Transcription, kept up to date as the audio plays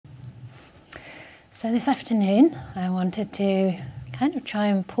So this afternoon I wanted to kind of try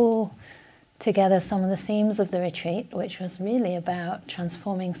and pull together some of the themes of the retreat, which was really about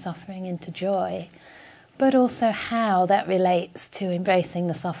transforming suffering into joy, but also how that relates to embracing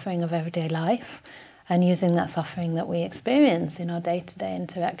the suffering of everyday life and using that suffering that we experience in our day-to-day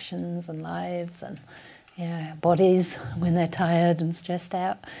interactions and lives and bodies when they're tired and stressed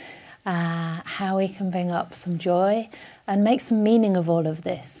out, how we can bring up some joy and make some meaning of all of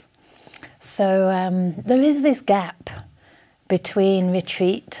this. So there is this gap between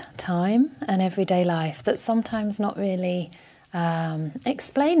retreat time and everyday life that's sometimes not really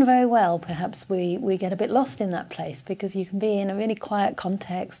explained very well. Perhaps we get a bit lost in that place because you can be in a really quiet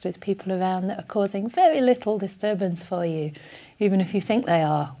context with people around that are causing very little disturbance for you, even if you think they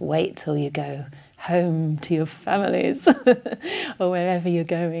are. Wait till you go home to your families or wherever you're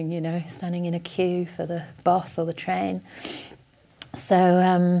going, standing in a queue for the bus or the train.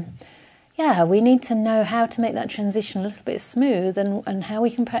 So we need to know how to make that transition a little bit smooth and how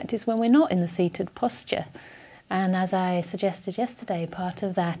we can practice when we're not in the seated posture. And as I suggested yesterday, part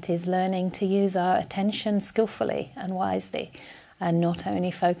of that is learning to use our attention skillfully and wisely, and not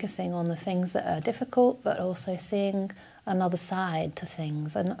only focusing on the things that are difficult, but also seeing another side to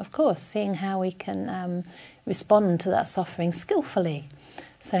things. And of course, seeing how we can respond to that suffering skillfully.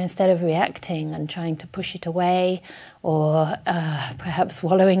 So instead of reacting and trying to push it away, or perhaps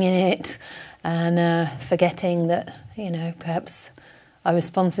wallowing in it and forgetting that, perhaps our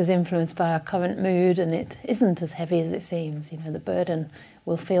response is influenced by our current mood and it isn't as heavy as it seems. The burden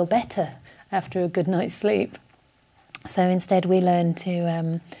will feel better after a good night's sleep. So instead we learn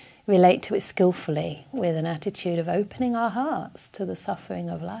to relate to it skillfully with an attitude of opening our hearts to the suffering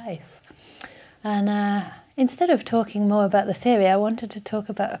of life. And instead of talking more about the theory, I wanted to talk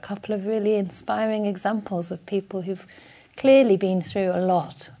about a couple of really inspiring examples of people who've clearly been through a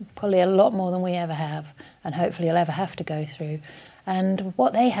lot, probably a lot more than we ever have, and hopefully will ever have to go through, and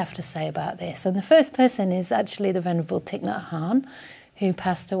what they have to say about this. And the first person is actually the Venerable Thich Nhat Hanh, who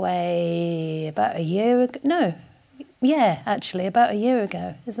passed away about a year ago. About a year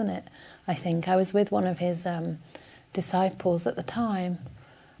ago, isn't it? I think I was with one of his disciples at the time,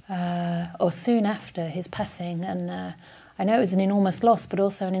 or soon after his passing, and I know it was an enormous loss, but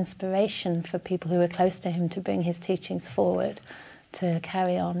also an inspiration for people who were close to him to bring his teachings forward, to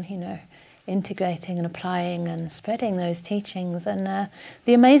carry on, integrating and applying and spreading those teachings. And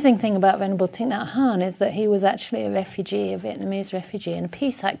the amazing thing about Venerable Thich Nhat Hanh is that he was actually a Vietnamese refugee and a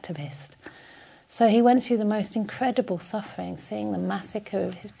peace activist. So he went through the most incredible suffering, seeing the massacre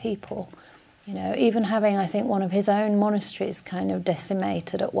of his people, even having, I think, one of his own monasteries kind of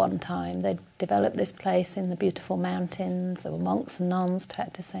decimated at one time. They developed this place in the beautiful mountains. There were monks and nuns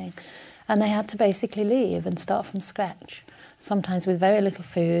practicing, and they had to basically leave and start from scratch, sometimes with very little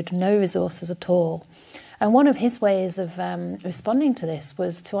food, no resources at all. And one of his ways of responding to this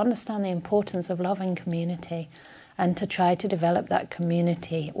was to understand the importance of loving community and to try to develop that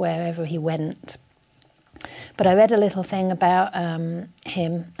community wherever he went. But I read a little thing about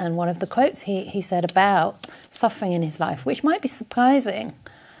him, and one of the quotes he said about suffering in his life, which might be surprising,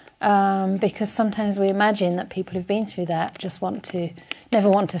 because sometimes we imagine that people who've been through that just never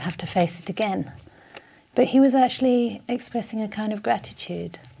want to have to face it again. But he was actually expressing a kind of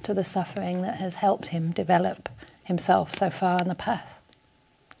gratitude to the suffering that has helped him develop himself so far on the path.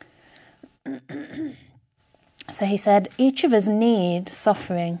 So he said, each of us need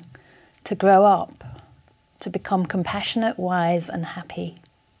suffering to grow up, to become compassionate, wise, and happy.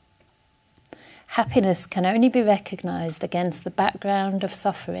 Happiness can only be recognized against the background of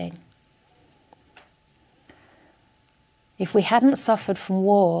suffering. If we hadn't suffered from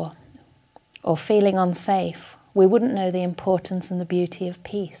war or feeling unsafe, we wouldn't know the importance and the beauty of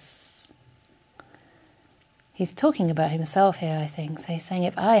peace. He's talking about himself here, I think. So he's saying,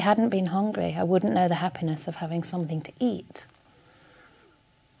 if I hadn't been hungry, I wouldn't know the happiness of having something to eat.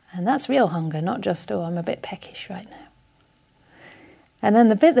 And that's real hunger, not just, I'm a bit peckish right now. And then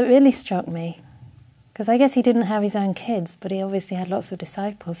the bit that really struck me, because I guess he didn't have his own kids, but he obviously had lots of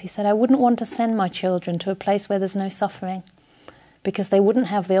disciples. He said, I wouldn't want to send my children to a place where there's no suffering, because they wouldn't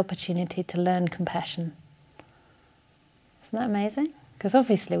have the opportunity to learn compassion. Isn't that amazing? Because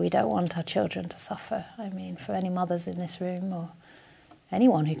obviously we don't want our children to suffer. I mean, for any mothers in this room or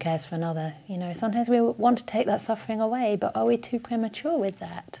anyone who cares for another, sometimes we want to take that suffering away, but are we too premature with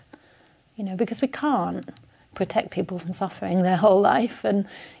that? Because we can't protect people from suffering their whole life. And,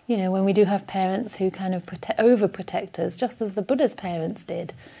 when we do have parents who kind of overprotect us, just as the Buddha's parents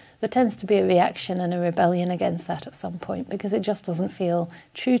did, there tends to be a reaction and a rebellion against that at some point, because it just doesn't feel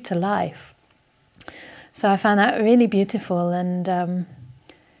true to life. So I found that really beautiful, and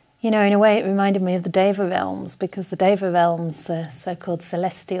in a way it reminded me of the Deva realms, because the Deva realms, the so-called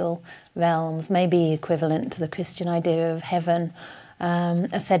celestial realms, may be equivalent to the Christian idea of heaven,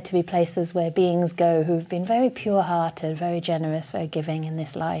 are said to be places where beings go who've been very pure-hearted, very generous, very giving in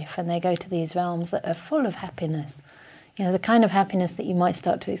this life, and they go to these realms that are full of happiness. The kind of happiness that you might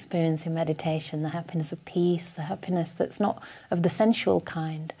start to experience in meditation, the happiness of peace, the happiness that's not of the sensual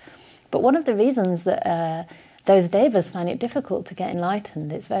kind. But one of the reasons that those devas find it difficult to get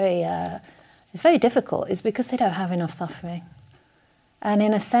enlightened, it's very difficult, is because they don't have enough suffering. And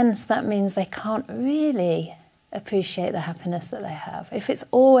in a sense, that means they can't really appreciate the happiness that they have. If it's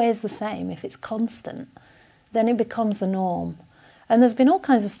always the same, if it's constant, then it becomes the norm. And there's been all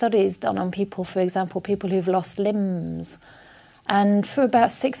kinds of studies done on people, for example, people who've lost limbs. And for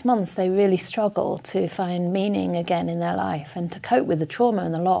about 6 months, they really struggle to find meaning again in their life and to cope with the trauma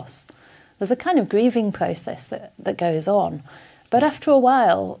and the loss. There's a kind of grieving process that goes on. But after a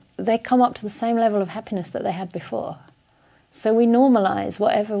while, they come up to the same level of happiness that they had before. So we normalize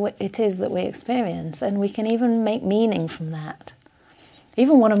whatever it is that we experience, and we can even make meaning from that.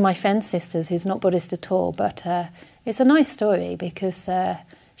 Even one of my friend's sisters, who's not Buddhist at all, but it's a nice story because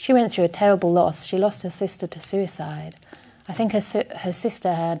she went through a terrible loss. She lost her sister to suicide. I think her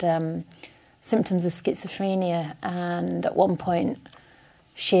sister had symptoms of schizophrenia, and at one point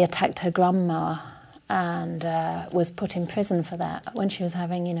she attacked her grandma and was put in prison for that when she was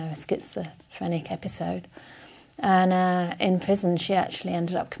having, a schizophrenic episode. And in prison she actually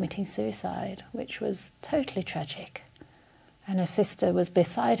ended up committing suicide, which was totally tragic. And her sister was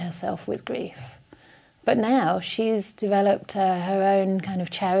beside herself with grief. But now she's developed her own kind of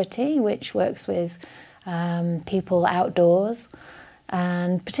charity, which works with people outdoors,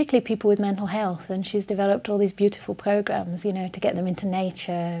 and particularly people with mental health. And she's developed all these beautiful programs, to get them into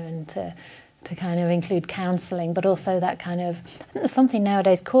nature and to kind of include counselling, but also that kind of, I think there's something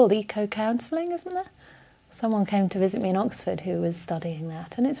nowadays called eco-counselling, isn't there? Someone came to visit me in Oxford who was studying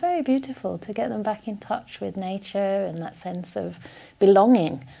that, and it's very beautiful to get them back in touch with nature and that sense of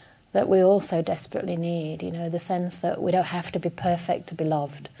belonging that we all so desperately need, the sense that we don't have to be perfect to be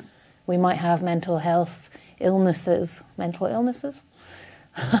loved. We might have mental health illnesses. Mental illnesses?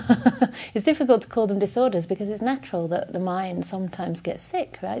 It's difficult to call them disorders because it's natural that the mind sometimes gets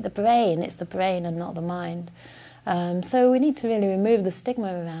sick, right? It's the brain and not the mind. So we need to really remove the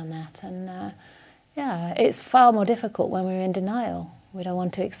stigma around that, and it's far more difficult when we're in denial. We don't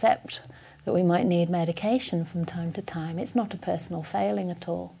want to accept that we might need medication from time to time. It's not a personal failing at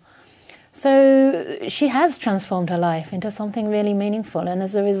all. So she has transformed her life into something really meaningful, and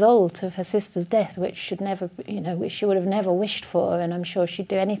as a result of her sister's death, which she would have never wished for, and I'm sure she'd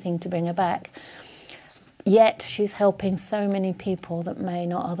do anything to bring her back, yet she's helping so many people that may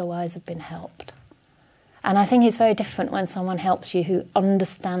not otherwise have been helped. And I think it's very different when someone helps you who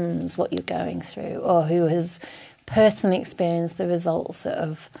understands what you're going through, or who has personally experienced the results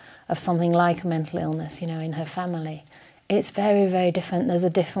of something like a mental illness, in her family. It's very, very different. There's a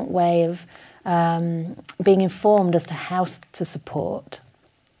different way of being informed as to how to support.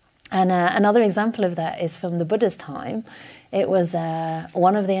 And another example of that is from the Buddha's time. It was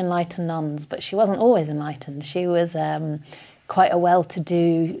one of the enlightened nuns, but she wasn't always enlightened. She was quite a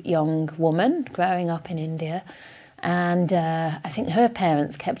well-to-do young woman growing up in India, and I think her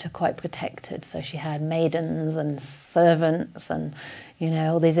parents kept her quite protected, so she had maidens and servants and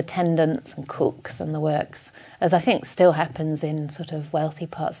all these attendants and cooks and the works, as I think still happens in sort of wealthy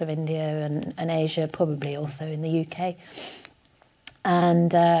parts of India and Asia, probably also in the UK.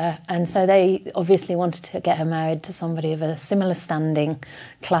 And so they obviously wanted to get her married to somebody of a similar standing,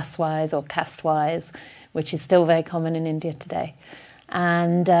 class-wise or caste-wise, which is still very common in India today.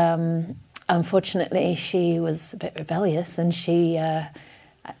 And unfortunately, she was a bit rebellious, and she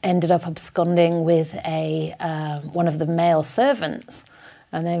ended up absconding with one of the male servants,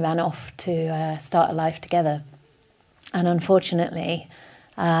 and they ran off to start a life together. And unfortunately,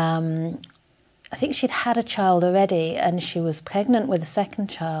 I think she'd had a child already, and she was pregnant with a second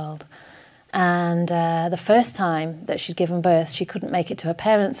child. And the first time that she'd given birth, she couldn't make it to her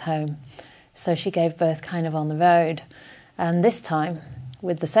parents' home. So she gave birth kind of on the road. And this time,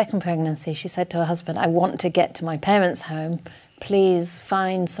 with the second pregnancy, she said to her husband, "I want to get to my parents' home. Please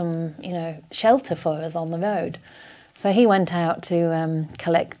find some, shelter for us on the road." So he went out to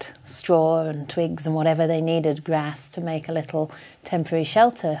collect straw and twigs and whatever they needed, grass, to make a little temporary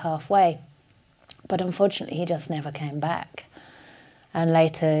shelter halfway. But unfortunately, he just never came back. And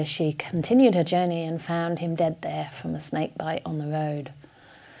later, she continued her journey and found him dead there from a snake bite on the road.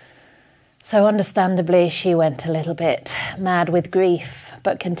 So understandably, she went a little bit mad with grief,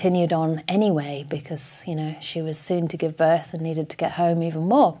 but continued on anyway because, she was soon to give birth and needed to get home even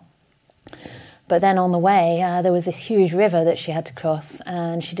more. But then on the way, there was this huge river that she had to cross,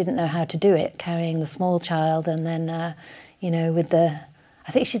 and she didn't know how to do it, carrying the small child, and then, you know, with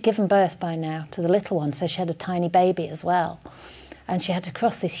I think she'd given birth by now to the little one, so she had a tiny baby as well. And she had to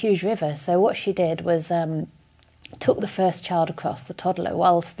cross this huge river. So what she did was took the first child across, the toddler,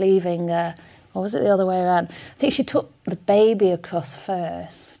 whilst leaving, or was it the other way around? I think she took the baby across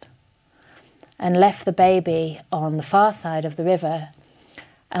first and left the baby on the far side of the river,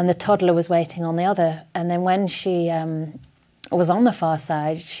 and the toddler was waiting on the other. And then when she was on the far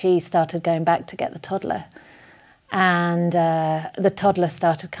side, she started going back to get the toddler. And the toddler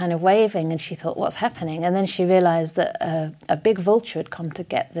started kind of waving, and she thought, what's happening? And then she realised that a big vulture had come to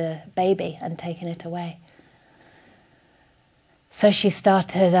get the baby and taken it away. So she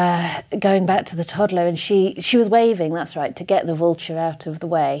started going back to the toddler, and she was waving, that's right, to get the vulture out of the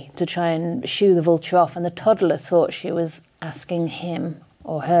way, to try and shoo the vulture off. And the toddler thought she was asking him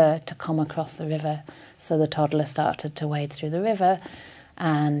or her to come across the river. So the toddler started to wade through the river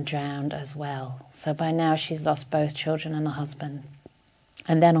and drowned as well. So by now she's lost both children and a husband.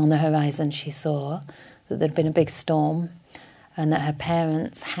 And then on the horizon she saw that there'd been a big storm and that her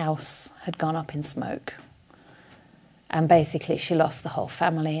parents' house had gone up in smoke. And basically she lost the whole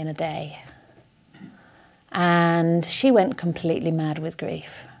family in a day. And she went completely mad with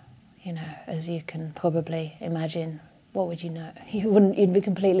grief. You know, as you can probably imagine, what would you know? You'd be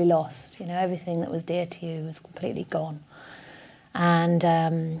completely lost. You know, everything that was dear to you was completely gone. And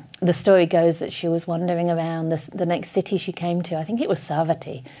the story goes that she was wandering around the next city she came to, I think it was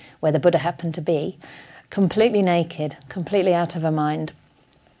Savatthi, where the Buddha happened to be, completely naked, completely out of her mind.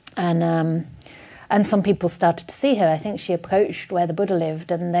 And some people started to see her. I think she approached where the Buddha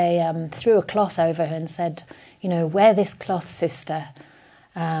lived, and they threw a cloth over her and said, you know, wear this cloth, sister,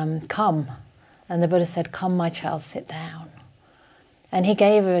 come. And the Buddha said, come, my child, sit down. And he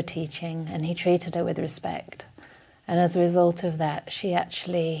gave her a teaching, and he treated her with respect. And as a result of that, she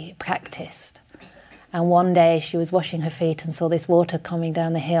actually practiced. And one day she was washing her feet and saw this water coming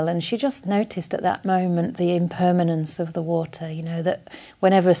down the hill, and she just noticed at that moment the impermanence of the water, you know, that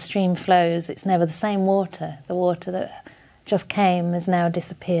whenever a stream flows, it's never the same water. The water that just came has now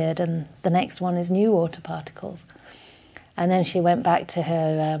disappeared, and the next one is new water particles. And then she went back to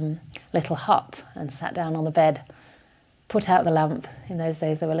her little hut and sat down on the bed, put out the lamp. In those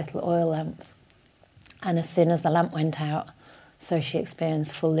days there were little oil lamps. And as soon as the lamp went out, so she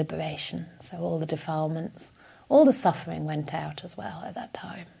experienced full liberation. So all the defilements, all the suffering went out as well at that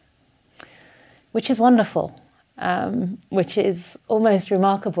time. Which is wonderful, which is almost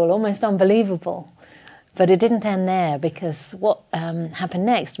remarkable, almost unbelievable. But it didn't end there, because what happened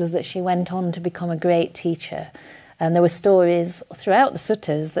next was that she went on to become a great teacher. And there were stories throughout the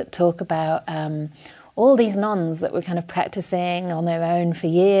suttas that talk about all these nuns that were kind of practicing on their own for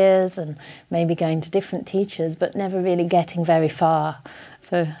years and maybe going to different teachers but never really getting very far.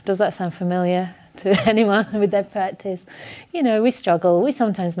 So does that sound familiar to anyone with their practice? You know, we struggle, we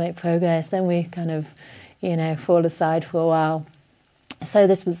sometimes make progress, then we kind of, you know, fall aside for a while. So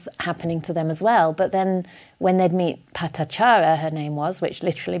this was happening to them as well. But then when they'd meet Patachara, her name was, which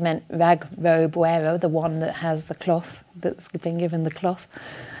literally meant rag robe wearer, the one that has the cloth, that's been given the cloth,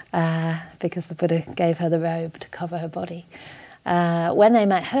 because the Buddha gave her the robe to cover her body. When they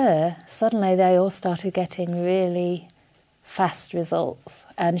met her, suddenly they all started getting really fast results.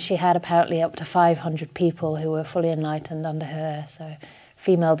 And she had apparently up to 500 people who were fully enlightened under her, so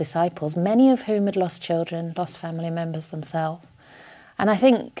female disciples, many of whom had lost children, lost family members themselves. And I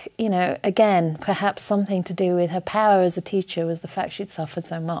think, you know, again, perhaps something to do with her power as a teacher was the fact she'd suffered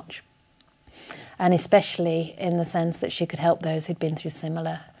so much. And especially in the sense that she could help those who'd been through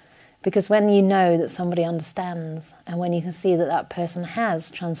similar. Because when you know that somebody understands, and when you can see that that person has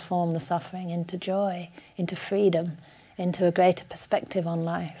transformed the suffering into joy, into freedom, into a greater perspective on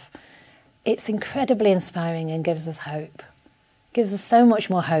life, it's incredibly inspiring and gives us hope. Gives us so much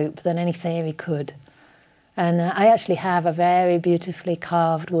more hope than any theory could. And I actually have a very beautifully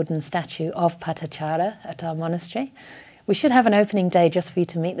carved wooden statue of Patachara at our monastery. We should have an opening day just for you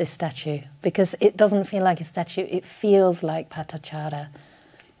to meet this statue, because it doesn't feel like a statue, it feels like Patachara.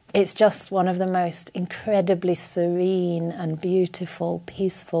 It's just one of the most incredibly serene and beautiful,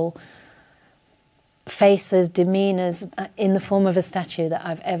 peaceful faces, demeanours in the form of a statue that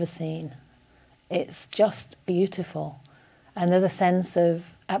I've ever seen. It's just beautiful. And there's a sense of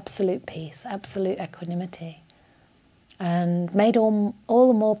absolute peace, absolute equanimity, and made all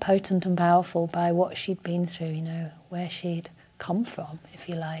the more potent and powerful by what she'd been through, you know, where she'd come from, if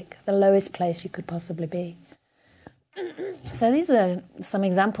you like, the lowest place you could possibly be. So these are some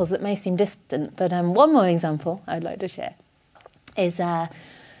examples that may seem distant, but one more example I'd like to share is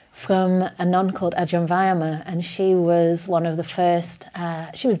from a nun called Ajahn, and she was one of the first,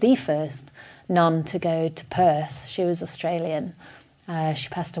 she was the first nun to go to Perth. She was Australian. She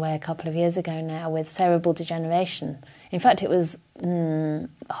passed away a couple of years ago now with cerebral degeneration. In fact, it was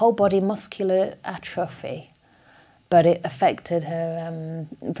whole body muscular atrophy, but it affected her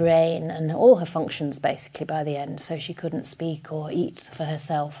brain and all her functions basically by the end, so she couldn't speak or eat for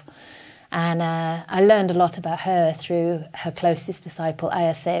herself. And I learned a lot about her through her closest disciple,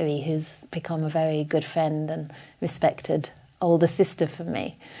 Ayaseri, who's become a very good friend and respected older sister for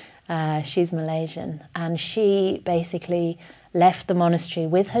me. She's Malaysian, and she basically left the monastery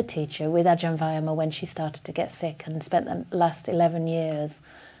with her teacher, with Ajahn Vayama, when she started to get sick, and spent the last 11 years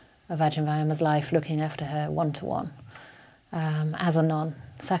of Ajahn Vayama's life looking after her one-to-one as a nun,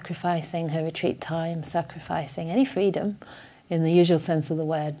 sacrificing her retreat time, sacrificing any freedom in the usual sense of the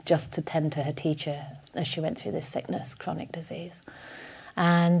word, just to tend to her teacher as she went through this sickness, chronic disease.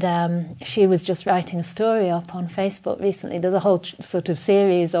 And she was just writing a story up on Facebook recently. There's a whole sort of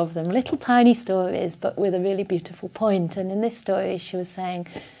series of them, little tiny stories, but with a really beautiful point. And in this story, she was saying,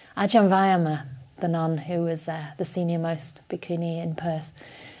 Ajahn Vayama, the nun who was the senior most bhikkhuni in Perth,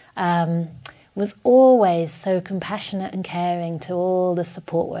 was always so compassionate and caring to all the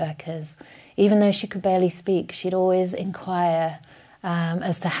support workers. Even though she could barely speak, she'd always inquire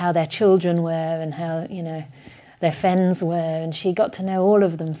as to how their children were and how, their friends were, and she got to know all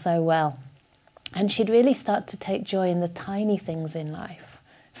of them so well. And she'd really start to take joy in the tiny things in life.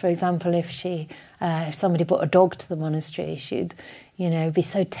 For example, if somebody brought a dog to the monastery, she'd, be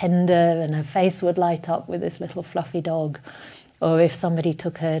so tender and her face would light up with this little fluffy dog. Or if somebody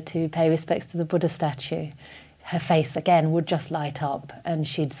took her to pay respects to the Buddha statue, her face again would just light up, and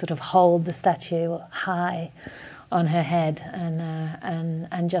she'd sort of hold the statue high on her head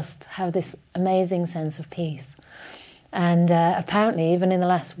and just have this amazing sense of peace. And apparently, even in the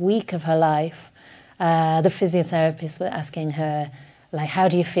last week of her life, the physiotherapists were asking her, like, how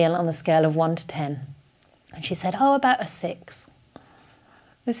do you feel on the scale of 1 to 10? And she said, about a 6.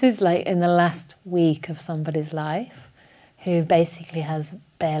 This is like in the last week of somebody's life who basically has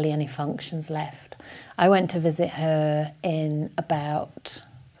barely any functions left. I went to visit her in about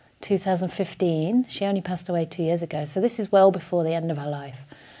 2015. She only passed away 2 years ago, so this is well before the end of her life.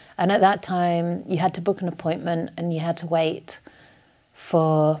 And at that time, you had to book an appointment and you had to wait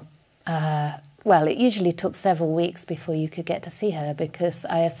for, it usually took several weeks before you could get to see her, because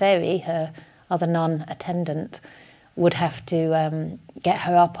Ayaseri, her other non-attendant, would have to get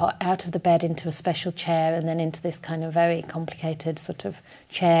her up out of the bed into a special chair and then into this kind of very complicated sort of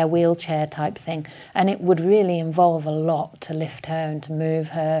wheelchair type thing. And it would really involve a lot to lift her and to move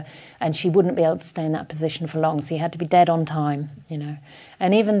her, and she wouldn't be able to stay in that position for long, so you had to be dead on time,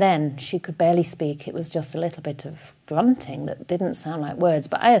 And even then, she could barely speak. It was just a little bit of grunting that didn't sound like words,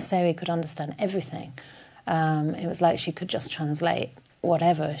 but Ayaseri could understand everything. It was like she could just translate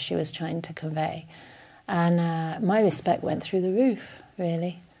whatever she was trying to convey. And my respect went through the roof,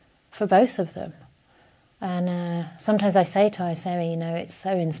 really, for both of them. And sometimes I say to Ayaseri, it's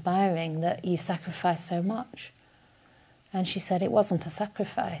so inspiring that you sacrifice so much. And she said it wasn't a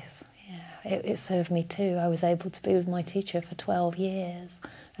sacrifice. It served me too. I was able to be with my teacher for 12 years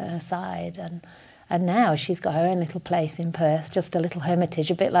at her side. And now she's got her own little place in Perth, just a little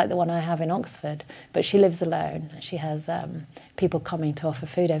hermitage, a bit like the one I have in Oxford. But she lives alone. She has people coming to offer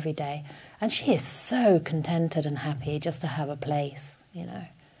food every day. And she is so contented and happy just to have a place,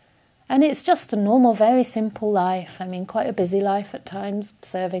 And it's just a normal, very simple life. I mean, quite a busy life at times,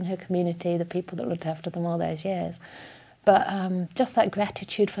 serving her community, the people that looked after them all those years. But just that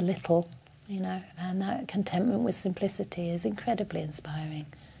gratitude for little, and that contentment with simplicity is incredibly inspiring,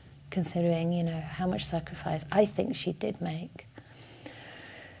 considering, how much sacrifice I think she did make.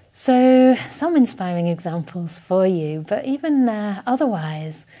 So some inspiring examples for you, but even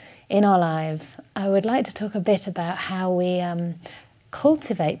otherwise in our lives, I would like to talk a bit about how we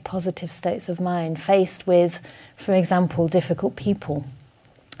cultivate positive states of mind faced with, for example, difficult people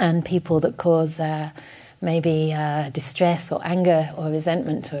and people that cause maybe distress or anger or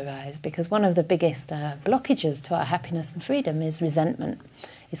resentment to arise, because one of the biggest blockages to our happiness and freedom is resentment.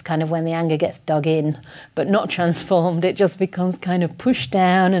 It's kind of when the anger gets dug in, but not transformed. It just becomes kind of pushed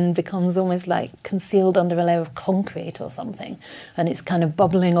down and becomes almost like concealed under a layer of concrete or something. And it's kind of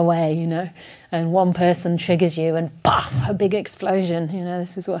bubbling away, And one person triggers you and paf, a big explosion.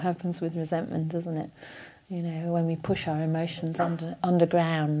 This is what happens with resentment, isn't it? When we push our emotions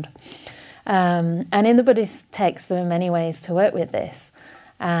underground. And in the Buddhist text, there are many ways to work with this.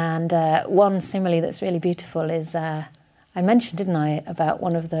 And one simile that's really beautiful is... I mentioned, didn't I, about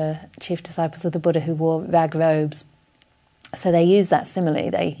one of the chief disciples of the Buddha who wore rag robes. So they use that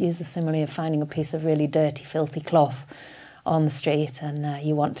simile. They use the simile of finding a piece of really dirty, filthy cloth on the street, and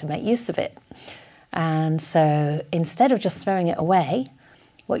you want to make use of it. And so instead of just throwing it away,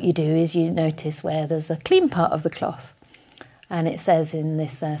 what you do is you notice where there's a clean part of the cloth. And it says in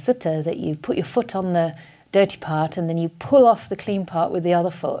this sutta that you put your foot on the dirty part and then you pull off the clean part with the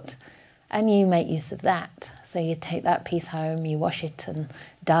other foot, and you make use of that. So you take that piece home, you wash it and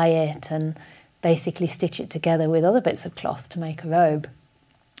dye it and basically stitch it together with other bits of cloth to make a robe.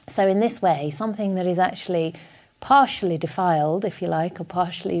 So in this way, something that is actually partially defiled, if you like, or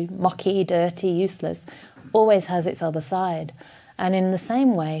partially mucky, dirty, useless, always has its other side. And in the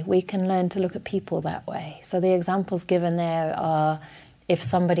same way, we can learn to look at people that way. So the examples given there are if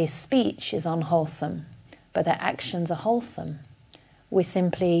somebody's speech is unwholesome, but their actions are wholesome, we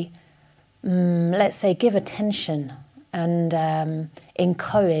simply, let's say, give attention and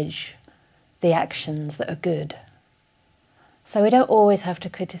encourage the actions that are good. So we don't always have to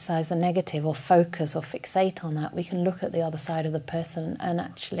criticize the negative or focus or fixate on that. We can look at the other side of the person and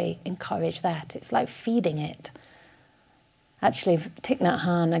actually encourage that. It's like feeding it. Actually, Thich Nhat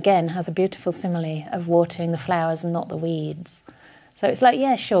Hanh, again, has a beautiful simile of watering the flowers and not the weeds. So it's like,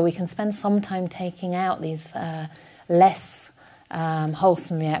 yeah, sure, we can spend some time taking out these less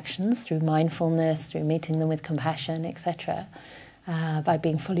wholesome reactions through mindfulness, through meeting them with compassion, etc., by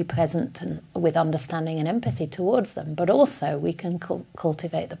being fully present and with understanding and empathy towards them. But also we can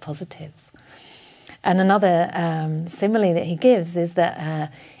cultivate the positives. And another simile that he gives is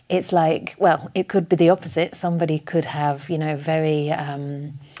that it's like, well, it could be the opposite. Somebody could have, very,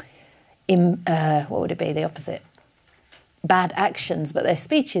 what would it be, the opposite? Bad actions, but their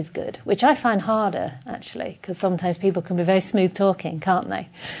speech is good, which I find harder, actually, because sometimes people can be very smooth talking, can't they?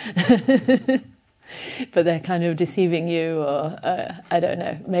 But they're kind of deceiving you, or I don't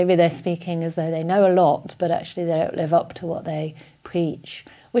know, maybe they're speaking as though they know a lot, but actually they don't live up to what they preach,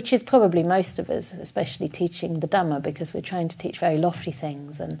 which is probably most of us, especially teaching the Dhamma, because we're trying to teach very lofty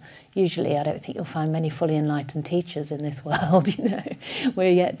things, and usually I don't think you'll find many fully enlightened teachers in this world.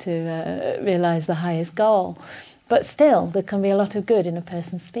 We're yet to realise the highest goal. But still, there can be a lot of good in a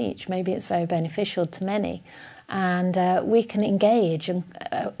person's speech. Maybe it's very beneficial to many. And we can engage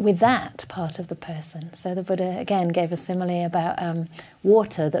with that part of the person. So the Buddha, again, gave a simile about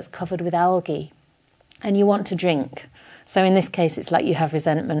water that's covered with algae, and you want to drink. So in this case, it's like you have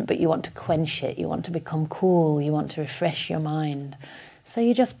resentment, but you want to quench it. You want to become cool. You want to refresh your mind. So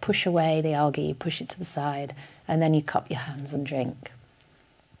you just push away the algae, you push it to the side, and then you cup your hands and drink.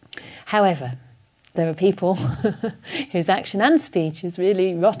 However, there are people whose action and speech is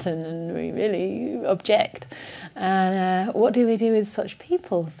really rotten and we really object. And what do we do with such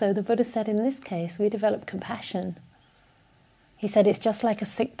people? So the Buddha said in this case, we develop compassion. He said it's just like a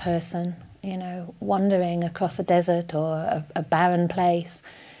sick person, wandering across a desert or a barren place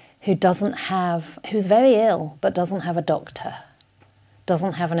who's very ill but doesn't have a doctor,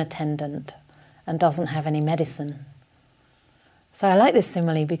 doesn't have an attendant, and doesn't have any medicine. So I like this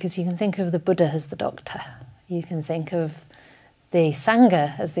simile because you can think of the Buddha as the doctor. You can think of the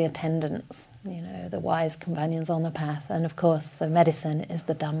Sangha as the attendants, the wise companions on the path. And of course, the medicine is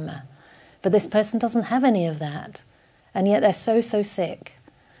the Dhamma. But this person doesn't have any of that. And yet they're so sick.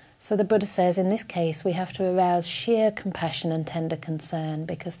 So the Buddha says, in this case, we have to arouse sheer compassion and tender concern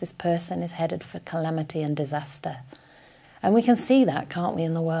because this person is headed for calamity and disaster. And we can see that, can't we,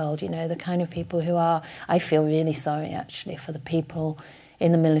 in the world, the kind of people who are... I feel really sorry, actually, for the people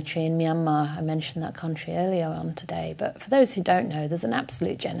in the military in Myanmar. I mentioned that country earlier on today, but for those who don't know, there's an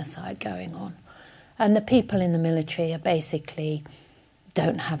absolute genocide going on. And the people in the military are basically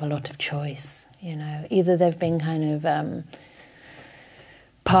don't have a lot of choice, Either they've been kind of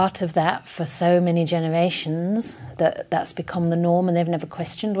part of that for so many generations that that's become the norm and they've never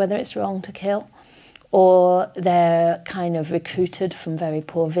questioned whether it's wrong to kill, or they're kind of recruited from very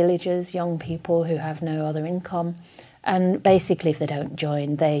poor villages, young people who have no other income. And basically, if they don't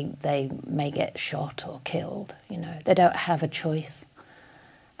join, they may get shot or killed. They don't have a choice.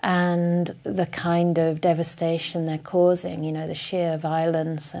 And the kind of devastation they're causing, the sheer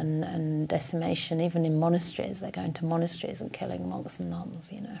violence and decimation, even in monasteries, they're going to monasteries and killing monks and nuns,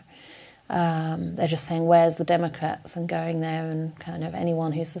 They're just saying, where's the Democrats? And going there and kind of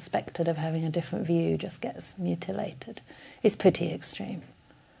anyone who's suspected of having a different view just gets mutilated. It's pretty extreme.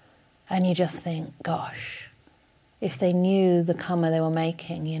 And you just think, gosh, if they knew the karma they were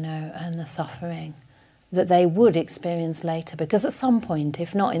making, and the suffering that they would experience later. Because at some point,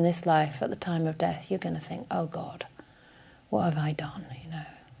 if not in this life, at the time of death, you're going to think, oh God, what have I done?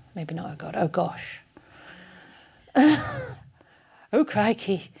 Maybe not oh God, oh gosh. Oh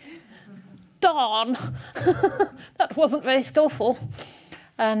crikey. darn, that wasn't very skillful.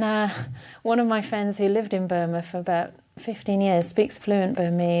 And one of my friends who lived in Burma for about 15 years, speaks fluent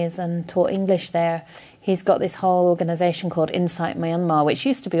Burmese and taught English there. He's got this whole organisation called Insight Myanmar, which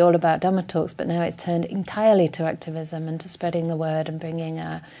used to be all about Dhamma talks, but now it's turned entirely to activism and to spreading the word and bringing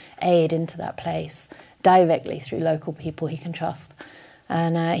aid into that place directly through local people he can trust.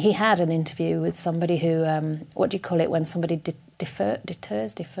 And he had an interview with somebody who, what do you call it when somebody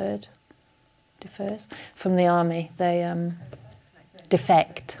deters from the army? They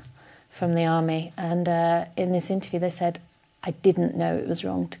defect from the army. And in this interview they said, I didn't know it was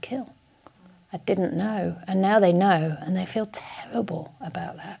wrong to kill. I didn't know. And now they know, and they feel terrible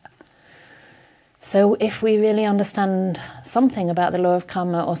about that. So if we really understand something about the law of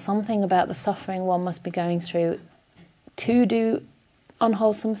karma or something about the suffering one must be going through to do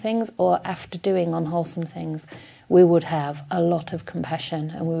unwholesome things or after doing unwholesome things, we would have a lot of compassion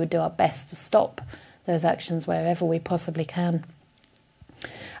and we would do our best to stop those actions wherever we possibly can.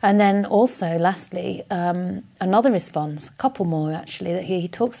 And then also, lastly, another response, a couple more actually, that he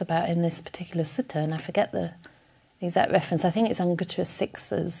talks about in this particular sutta, and I forget the exact reference, I think it's Anguttara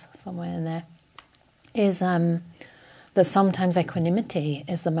 6s, somewhere in there, is that sometimes equanimity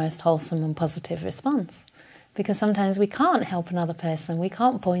is the most wholesome and positive response. Because sometimes we can't help another person, we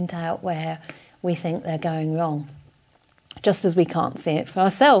can't point out where we think they're going wrong. Just as we can't see it for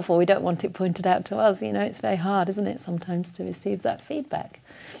ourselves, or we don't want it pointed out to us. You know, it's very hard, isn't it, sometimes to receive that feedback.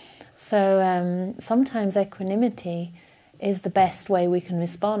 So sometimes equanimity is the best way we can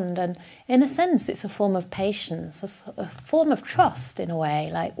respond. And in a sense, it's a form of patience, a form of trust in a way,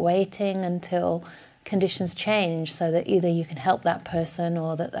 like waiting until conditions change so that either you can help that person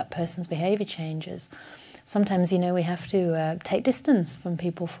or that that person's behaviour changes. Sometimes, you know, we have to take distance from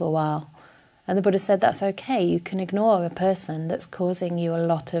people for a while. And the Buddha said that's okay. You can ignore a person that's causing you a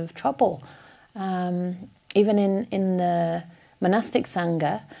lot of trouble. Even in the monastic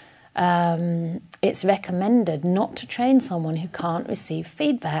sangha, it's recommended not to train someone who can't receive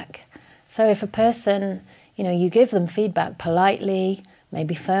feedback. So if a person, you know, you give them feedback politely,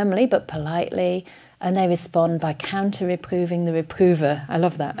 maybe firmly, but politely, and they respond by counter-reproving the reprover. I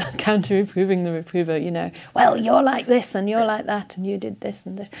love that, counter-reproving the reprover, you know. Well, you're like this and you're like that and you did this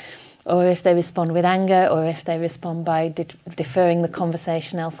and this. Or if they respond with anger, or if they respond by deferring the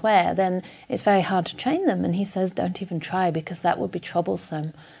conversation elsewhere, then it's very hard to train them. And he says, don't even try, because that would be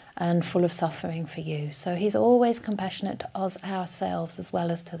troublesome and full of suffering for you. So he's always compassionate to us ourselves as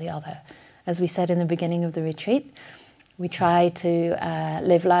well as to the other. As we said in the beginning of the retreat, we try to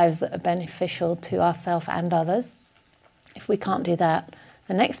live lives that are beneficial to ourselves and others. If we can't do that,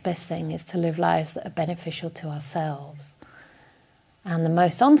 the next best thing is to live lives that are beneficial to ourselves. And the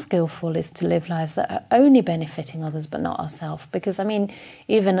most unskillful is to live lives that are only benefiting others but not ourselves. Because, I mean,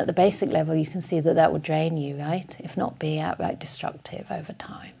 even at the basic level, you can see that that would drain you, right? If not be outright destructive over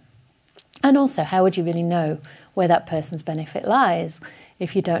time. And also, how would you really know where that person's benefit lies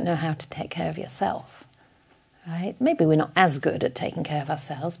if you don't know how to take care of yourself, right? Maybe we're not as good at taking care of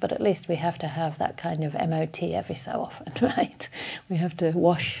ourselves, but at least we have to have that kind of MOT every so often, right? We have to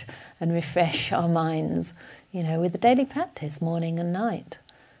wash and refresh our minds, you know, with the daily practice, morning and night.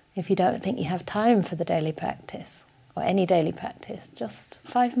 If you don't think you have time for the daily practice, or any daily practice, just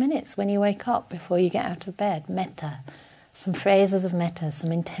 5 minutes when you wake up before you get out of bed, metta, some phrases of metta,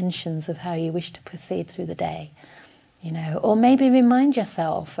 some intentions of how you wish to proceed through the day, you know, or maybe remind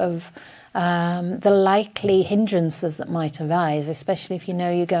yourself of the likely hindrances that might arise, especially if you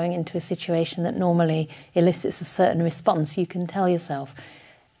know you're going into a situation that normally elicits a certain response. You can tell yourself,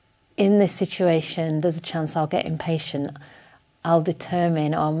 in this situation, there's a chance I'll get impatient. I'll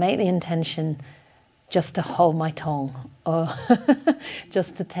determine, or I'll make the intention just to hold my tongue, or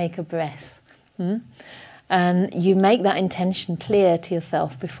just to take a breath. And you make that intention clear to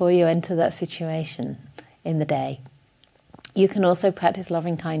yourself before you enter that situation in the day. You can also practice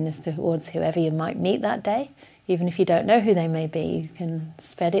loving kindness towards whoever you might meet that day. Even if you don't know who they may be, you can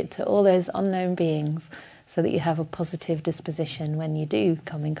spread it to all those unknown beings so that you have a positive disposition when you do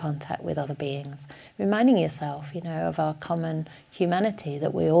come in contact with other beings. Reminding yourself, you know, of our common humanity,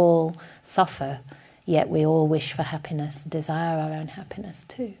 that we all suffer, yet we all wish for happiness, desire our own happiness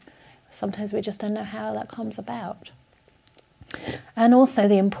too. Sometimes we just don't know how that comes about. And also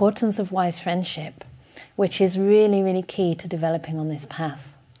the importance of wise friendship, which is really, really key to developing on this path.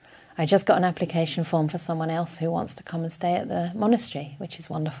 I just got an application form for someone else who wants to come and stay at the monastery, which is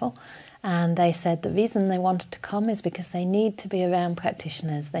wonderful. And they said the reason they wanted to come is because they need to be around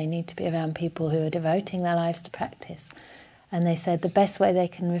practitioners. They need to be around people who are devoting their lives to practice. And they said the best way they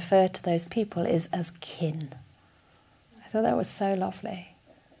can refer to those people is as kin. I thought that was so lovely.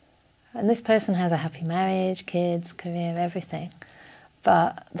 And this person has a happy marriage, kids, career, everything.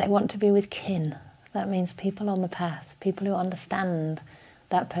 But they want to be with kin. That means people on the path, people who understand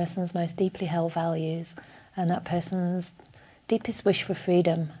that person's most deeply held values and that person's deepest wish for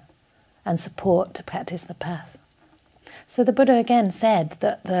freedom and support to practice the path. So the Buddha again said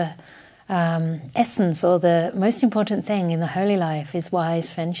that the essence or the most important thing in the holy life is wise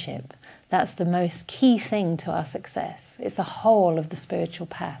friendship. That's the most key thing to our success. It's the whole of the spiritual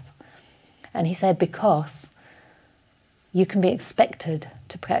path. And he said, because you can be expected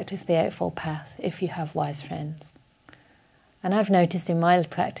to practice the Eightfold Path if you have wise friends. And I've noticed in my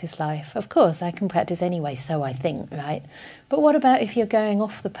practice life, of course, I can practice anyway, so I think, right? But what about if you're going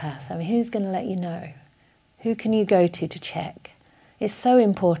off the path? I mean, who's going to let you know? Who can you go to check? It's so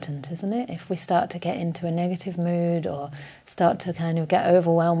important, isn't it? If we start to get into a negative mood or start to kind of get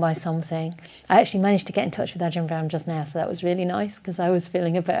overwhelmed by something. I actually managed to get in touch with Ajahn Brahm just now, so that was really nice because I was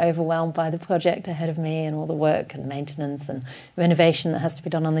feeling a bit overwhelmed by the project ahead of me and all the work and maintenance and renovation that has to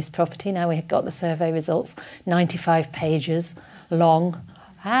be done on this property. Now we've got the survey results, 95 pages long,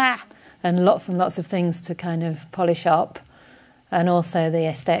 and lots of things to kind of polish up. And also the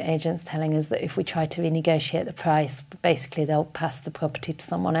estate agents telling us that if we try to renegotiate the price, basically they'll pass the property to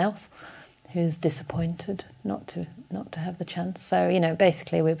someone else who's disappointed not to have the chance. So, you know,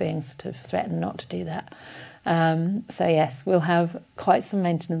 basically we're being sort of threatened not to do that. So yes, we'll have quite some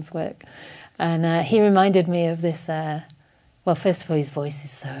maintenance work. And he reminded me of this, well, first of all, his voice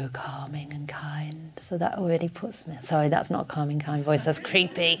is so calming and kind. So that already puts me... Sorry, that's not a calming, kind voice. That's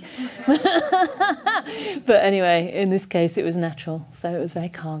creepy. But anyway, in this case, it was natural. So it was very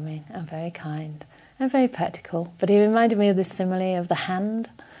calming and very kind and very practical. But he reminded me of this simile of the hand.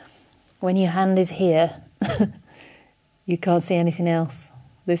 When your hand is here, you can't see anything else.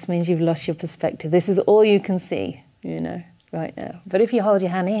 This means you've lost your perspective. This is all you can see, you know, right now. But if you hold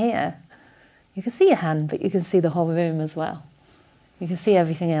your hand here, you can see your hand, but you can see the whole room as well. You can see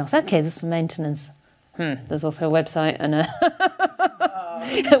everything else. Okay, there's some maintenance. There's also a website and a...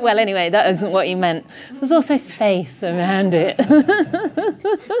 Well, anyway, that isn't what he meant. There's also space around it.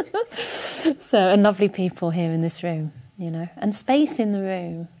 So, and lovely people here in this room, you know. And space in the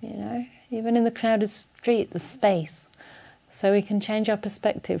room, you know. Even in the crowded street, there's space. So we can change our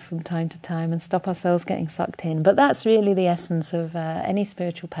perspective from time to time and stop ourselves getting sucked in. But that's really the essence of any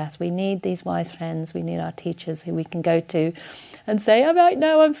spiritual path. We need these wise friends, we need our teachers who we can go to and say, oh, right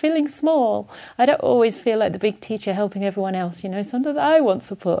now I'm feeling small. I don't always feel like the big teacher helping everyone else, you know, sometimes I want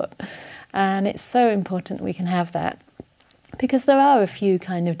support. And it's so important we can have that. Because there are a few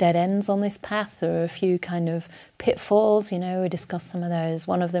kind of dead ends on this path, there are a few kind of pitfalls, you know, we discussed some of those.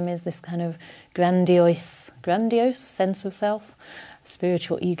 One of them is this kind of grandiose sense of self,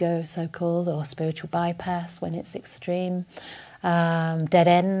 spiritual ego so-called, or spiritual bypass when it's extreme. Dead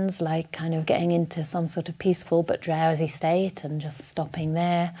ends, like kind of getting into some sort of peaceful but drowsy state and just stopping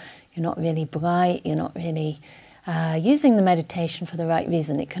there. You're not really bright, you're not really using the meditation for the right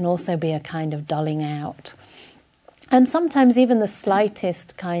reason. It can also be a kind of dulling out. And sometimes even the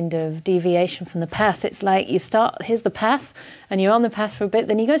slightest kind of deviation from the path, it's like you start, here's the path, and you're on the path for a bit,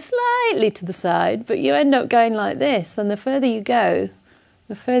 then you go slightly to the side, but you end up going like this. And the further you go,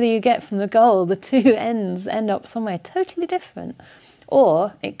 the further you get from the goal, the two ends end up somewhere totally different.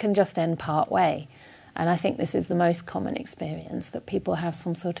 Or it can just end part way. And I think this is the most common experience, that people have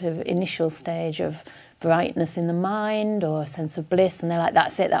some sort of initial stage of brightness in the mind or a sense of bliss, and they're like,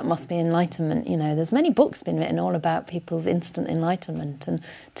 that's it, that must be enlightenment. You know, there's many books been written all about people's instant enlightenment, and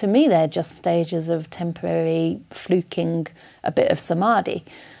to me they're just stages of temporary fluking a bit of samadhi,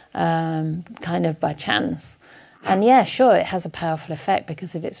 kind of by chance. And yeah, sure, it has a powerful effect,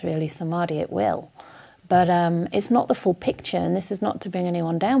 because if it's really samadhi, it will. But it's not the full picture, and this is not to bring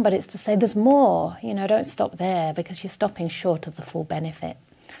anyone down, but it's to say there's more. You know, don't stop there, because you're stopping short of the full benefit.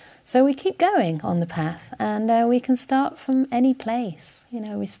 So we keep going on the path, and we can start from any place. You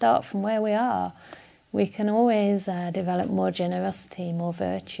know, we start from where we are. We can always develop more generosity, more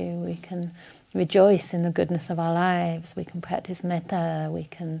virtue. We can rejoice in the goodness of our lives. We can practice metta. We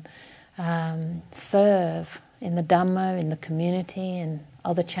can serve in the Dhamma, in the community, and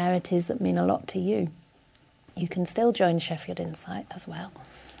other charities that mean a lot to you. You can still join Sheffield Insight as well.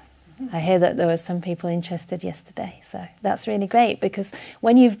 I hear that there were some people interested yesterday, so that's really great, because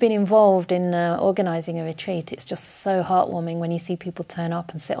when you've been involved in organising a retreat, it's just so heartwarming when you see people turn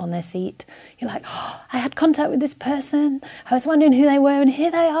up and sit on their seat. You're like, oh, I had contact with this person, I was wondering who they were, and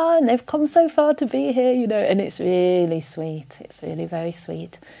here they are, and they've come so far to be here, you know, and it's really sweet. It's really very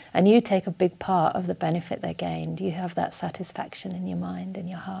sweet. And you take a big part of the benefit they gained. You have that satisfaction in your mind and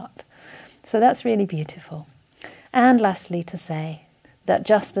your heart. So that's really beautiful. And lastly, to say that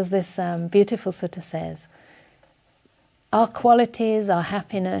just as this beautiful sutta says, our qualities, our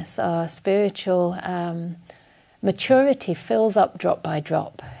happiness, our spiritual maturity fills up drop by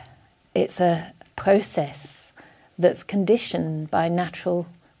drop. It's a process that's conditioned by natural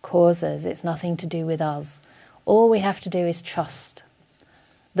causes. It's nothing to do with us. All we have to do is trust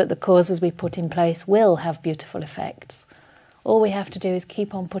that the causes we put in place will have beautiful effects. All we have to do is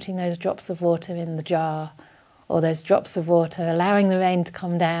keep on putting those drops of water in the jar, or those drops of water, allowing the rain to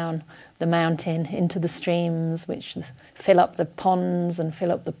come down the mountain into the streams, which fill up the ponds and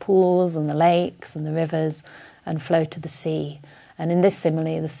fill up the pools and the lakes and the rivers and flow to the sea. And in this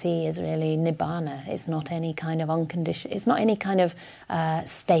simile, the sea is really nibbana. It's not any kind of unconditioned, it's not any kind of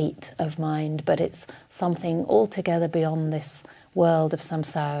state of mind, but it's something altogether beyond this world of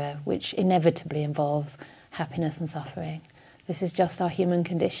samsara, which inevitably involves happiness and suffering. This is just our human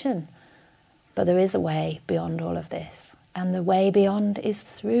condition. But there is a way beyond all of this. And the way beyond is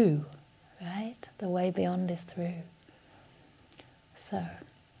through, right? The way beyond is through. So,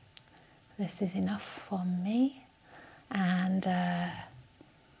 this is enough for me. And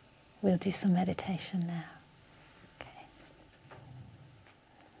we'll do some meditation now. Okay.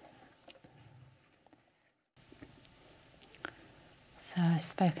 So I've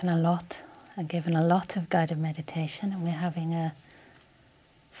spoken a lot and given a lot of guided meditation, and we're having a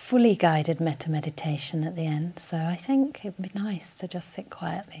fully guided metta meditation at the end. So I think it would be nice to just sit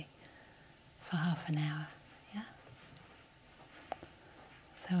quietly for half an hour. Yeah?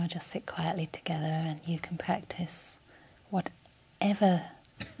 So I'll just sit quietly together, and you can practice whatever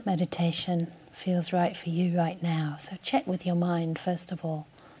meditation feels right for you right now. So check with your mind, first of all,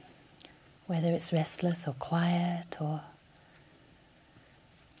 whether it's restless or quiet or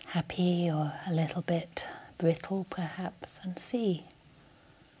happy or a little bit brittle perhaps, and see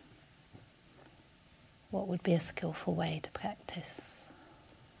what would be a skillful way to practice.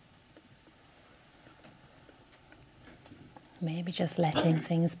 Maybe just letting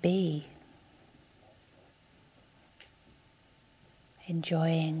things be.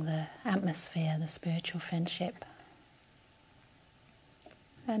 Enjoying the atmosphere, the spiritual friendship.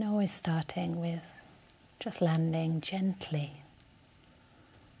 And always starting with just landing gently,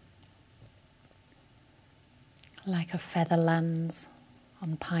 like a feather lands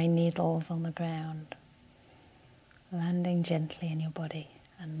on pine needles on the ground, landing gently in your body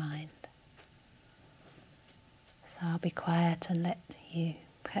and mind. So I'll be quiet and let you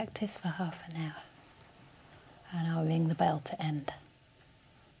practice for half an hour, and I'll ring the bell to end.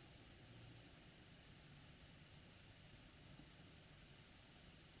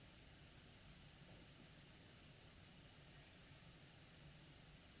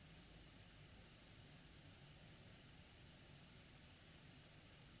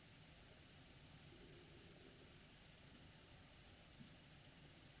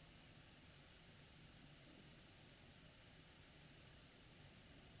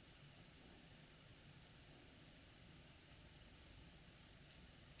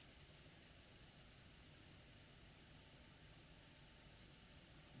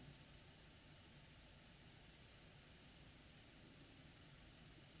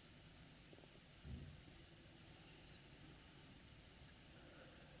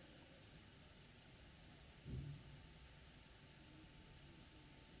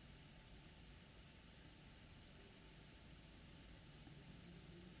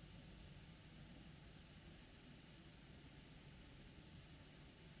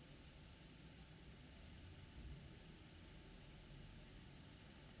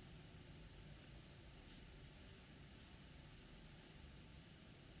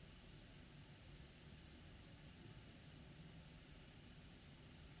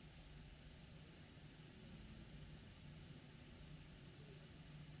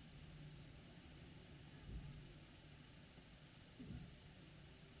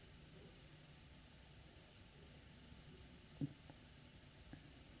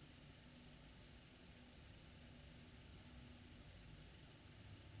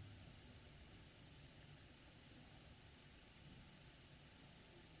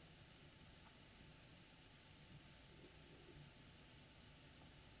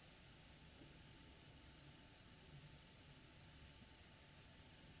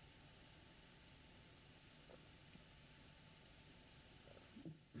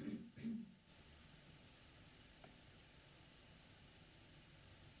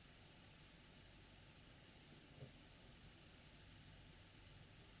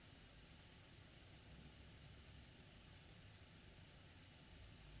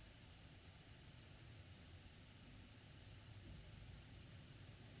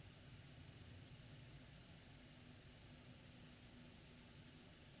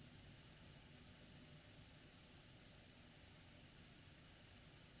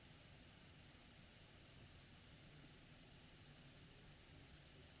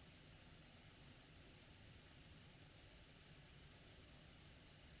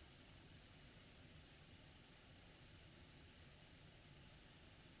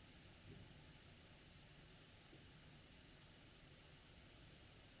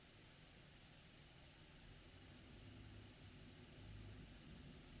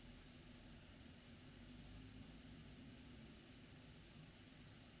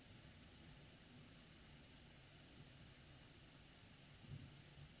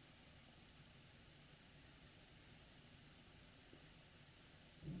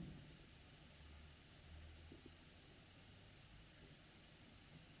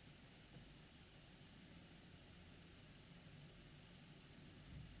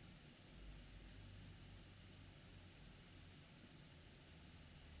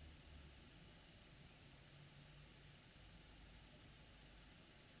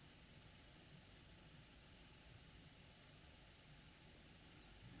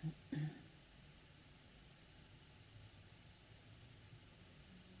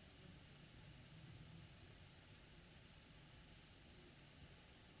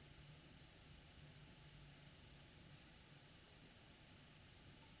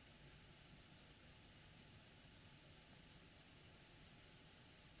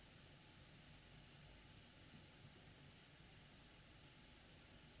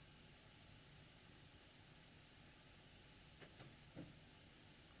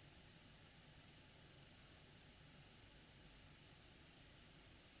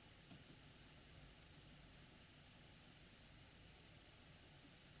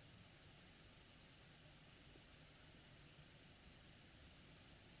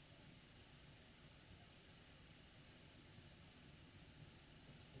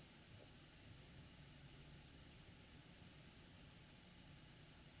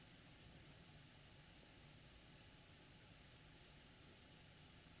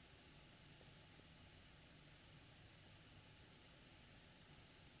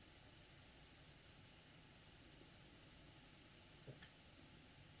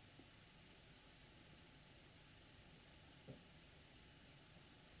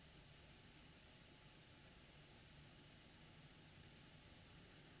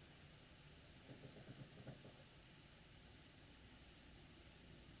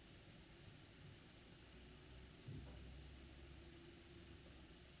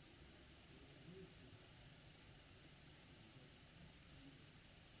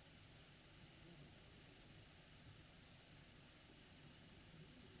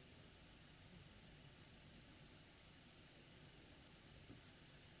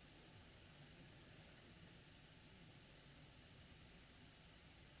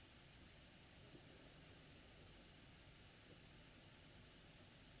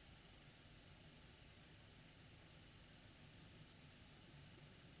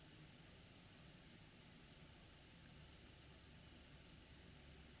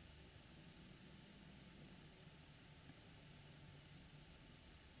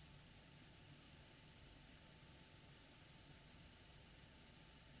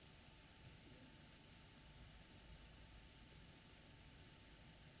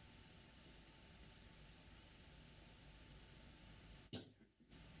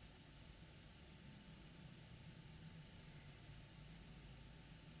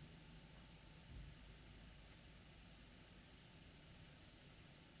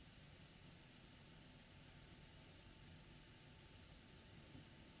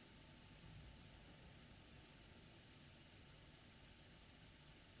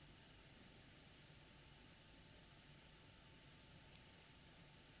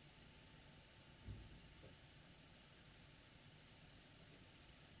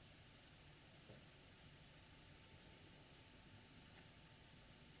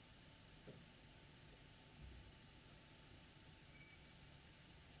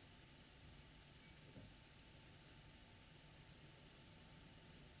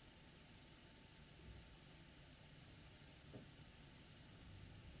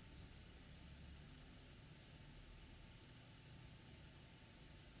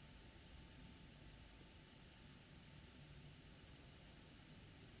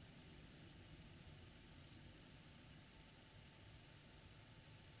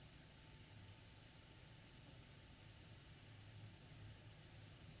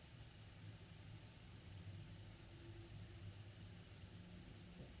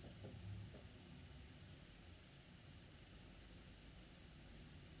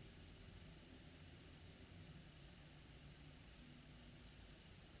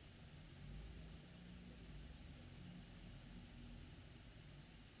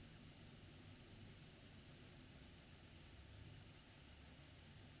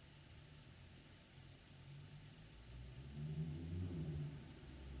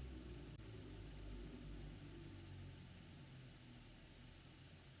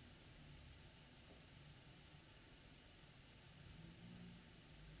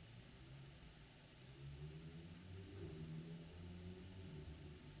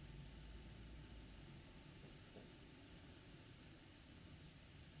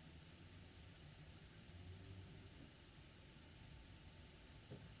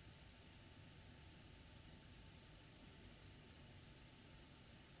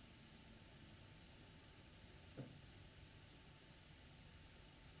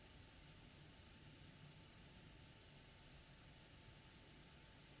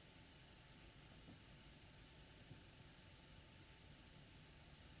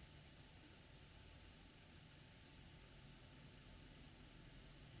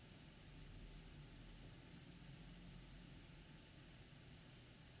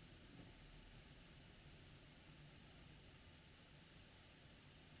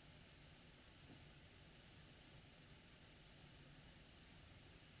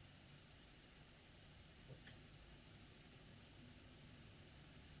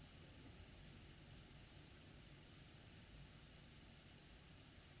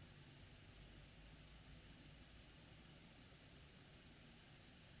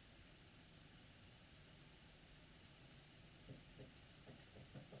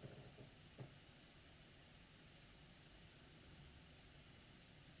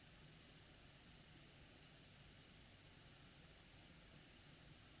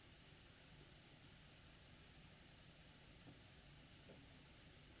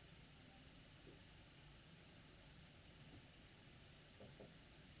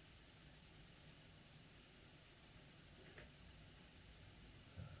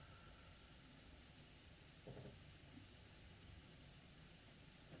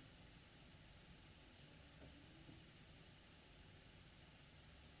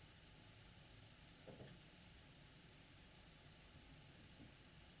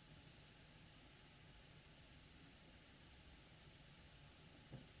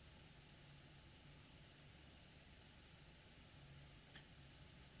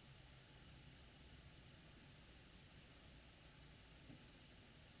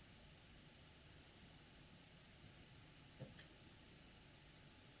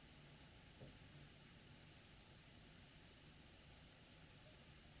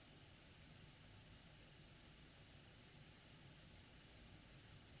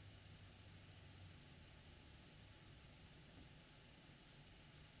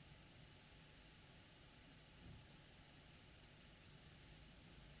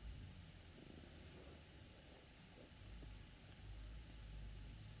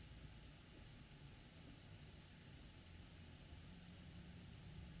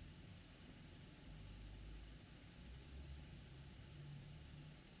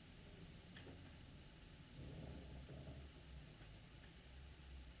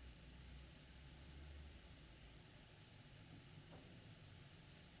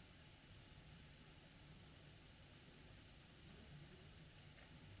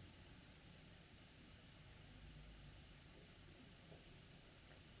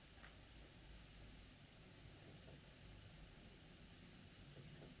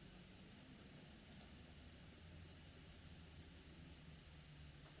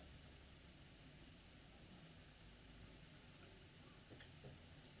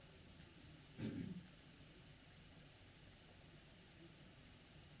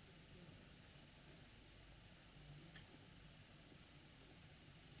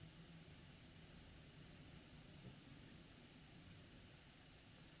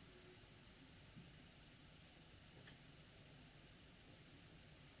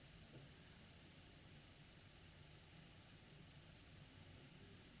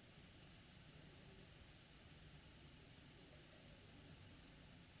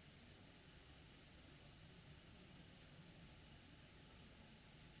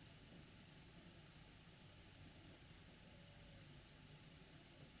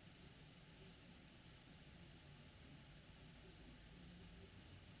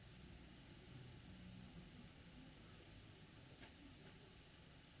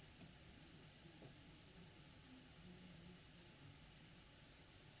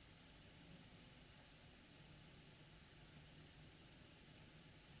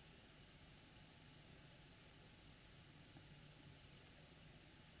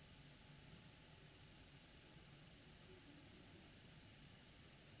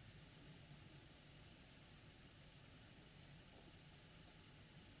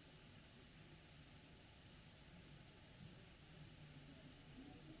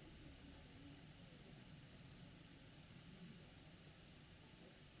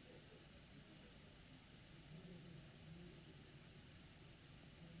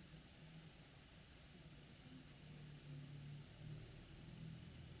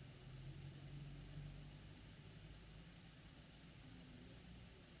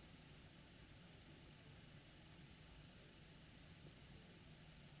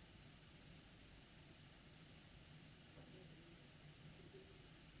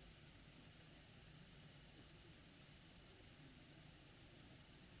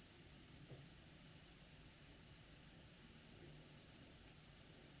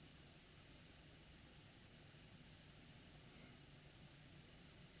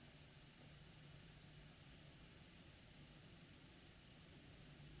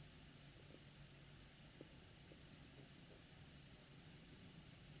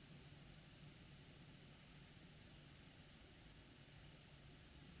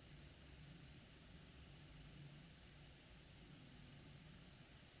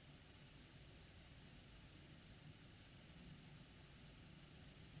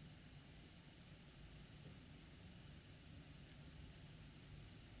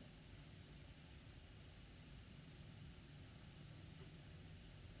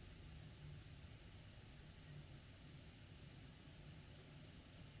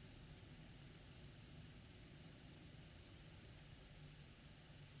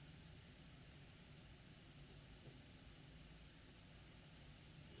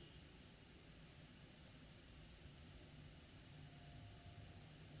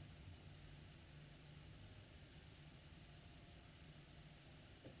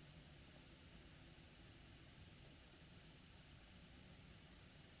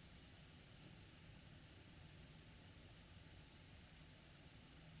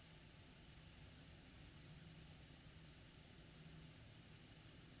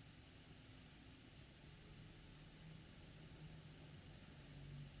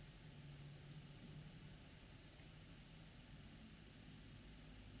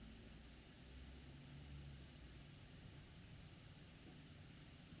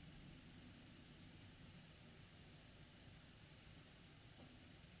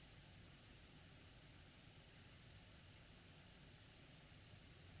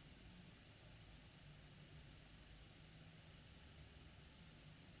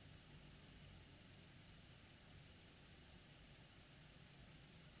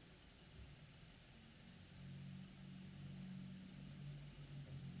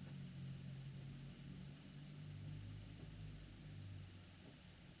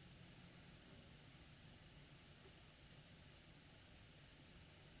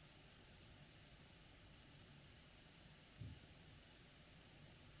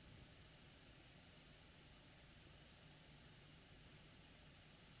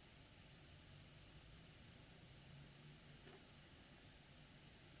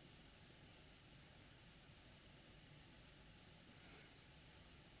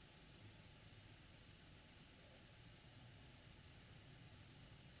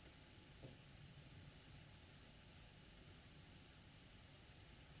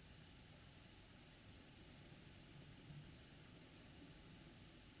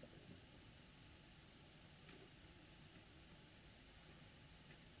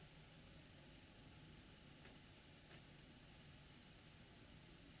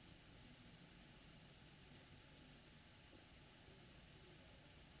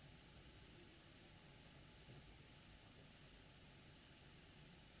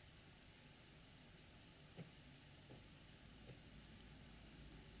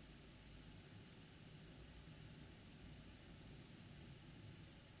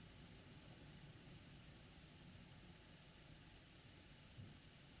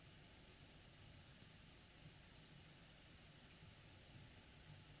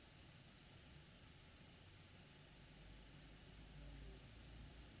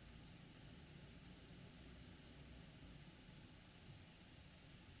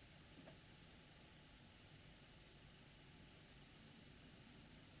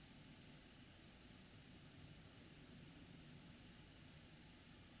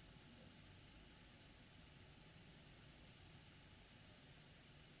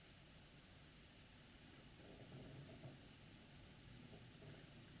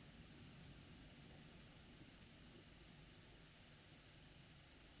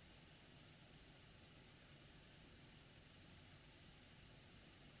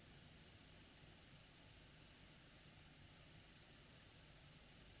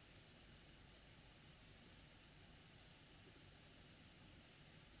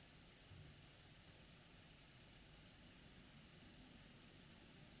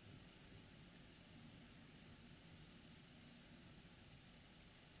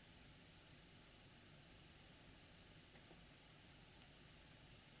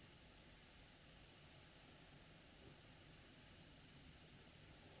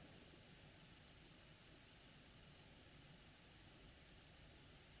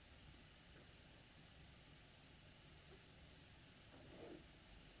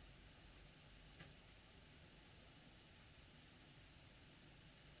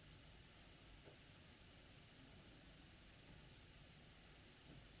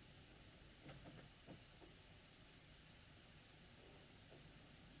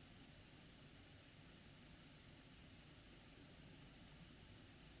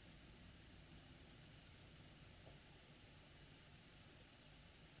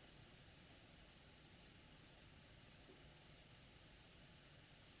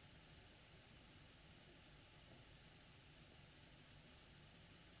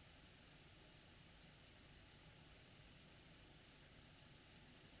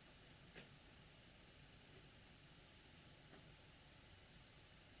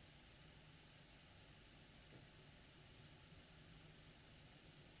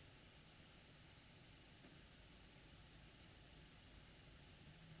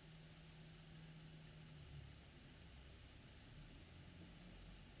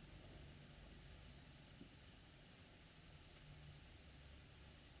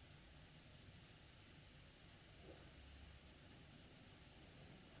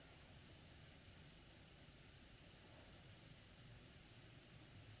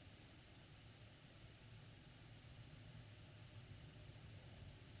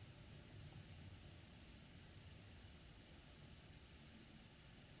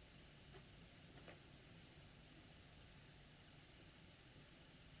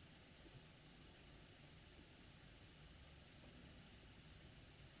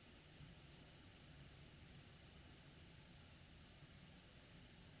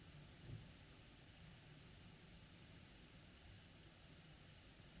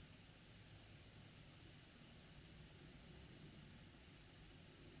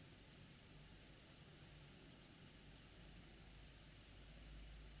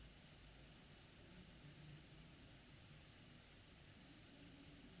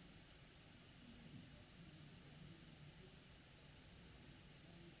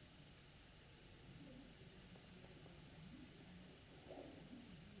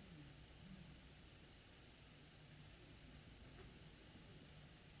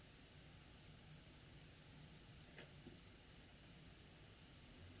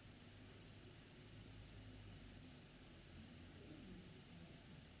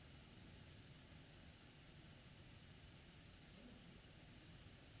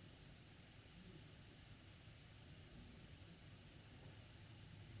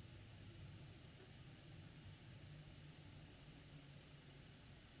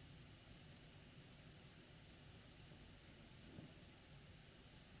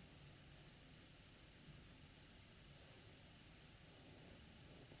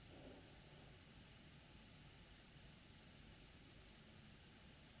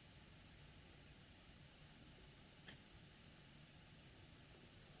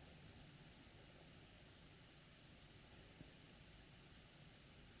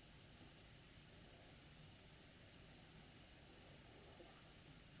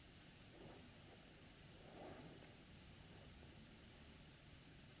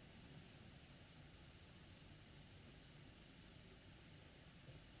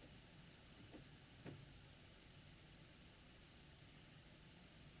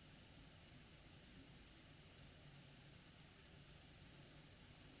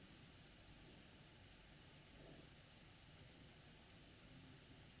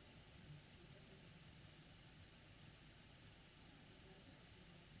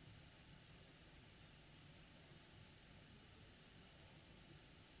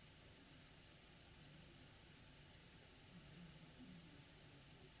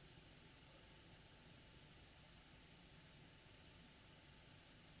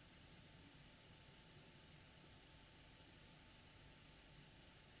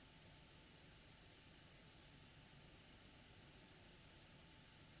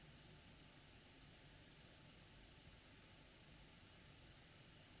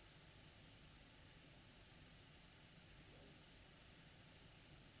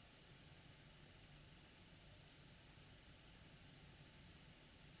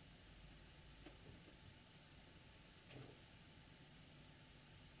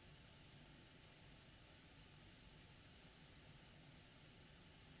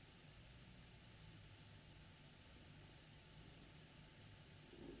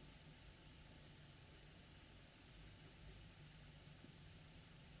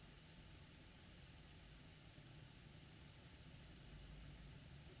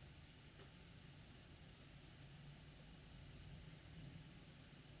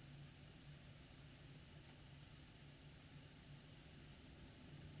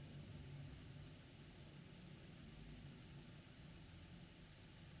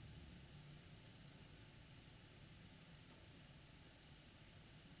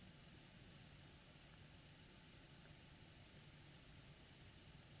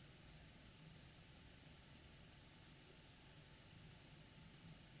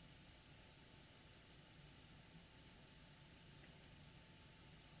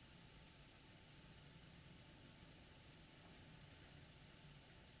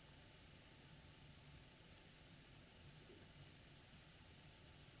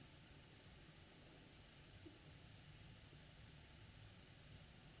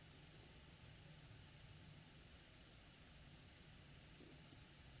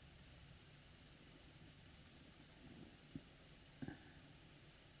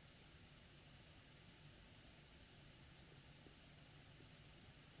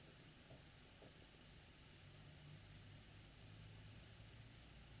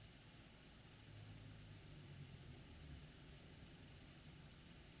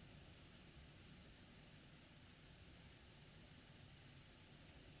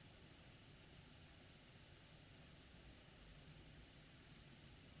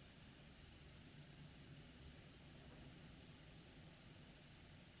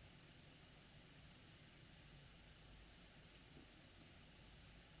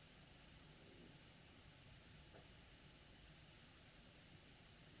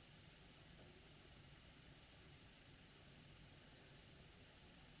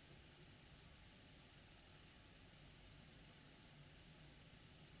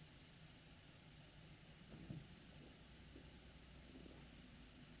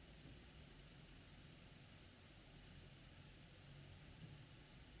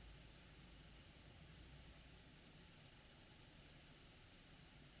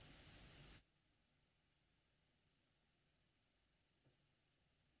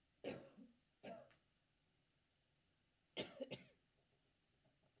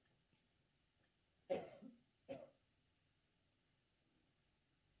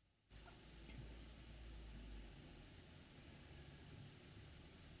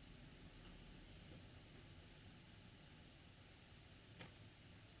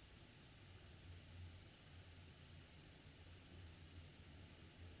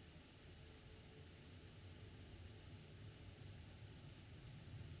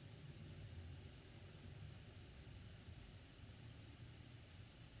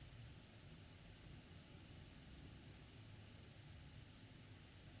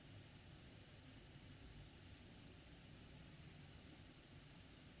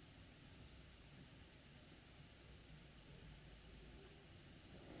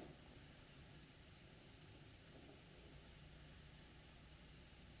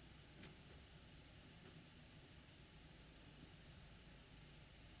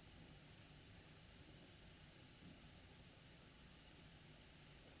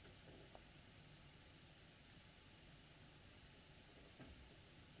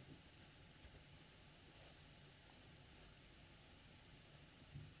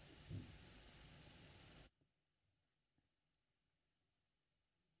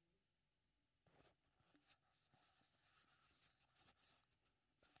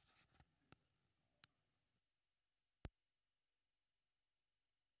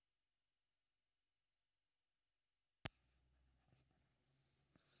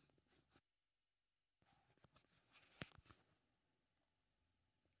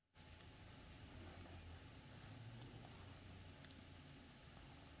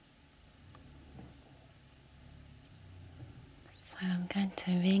 I'm going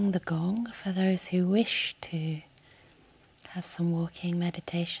to ring the gong for those who wish to have some walking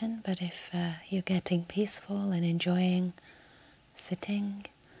meditation, but if you're getting peaceful and enjoying sitting,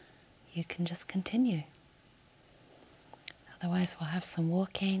 you can just continue. Otherwise we'll have some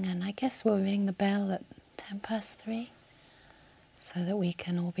walking, and I guess we'll ring the bell at 3:10 so that we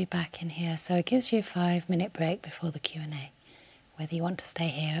can all be back in here. So it gives you a 5-minute break before the Q&A, whether you want to stay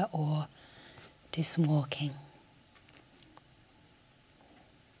here or do some walking.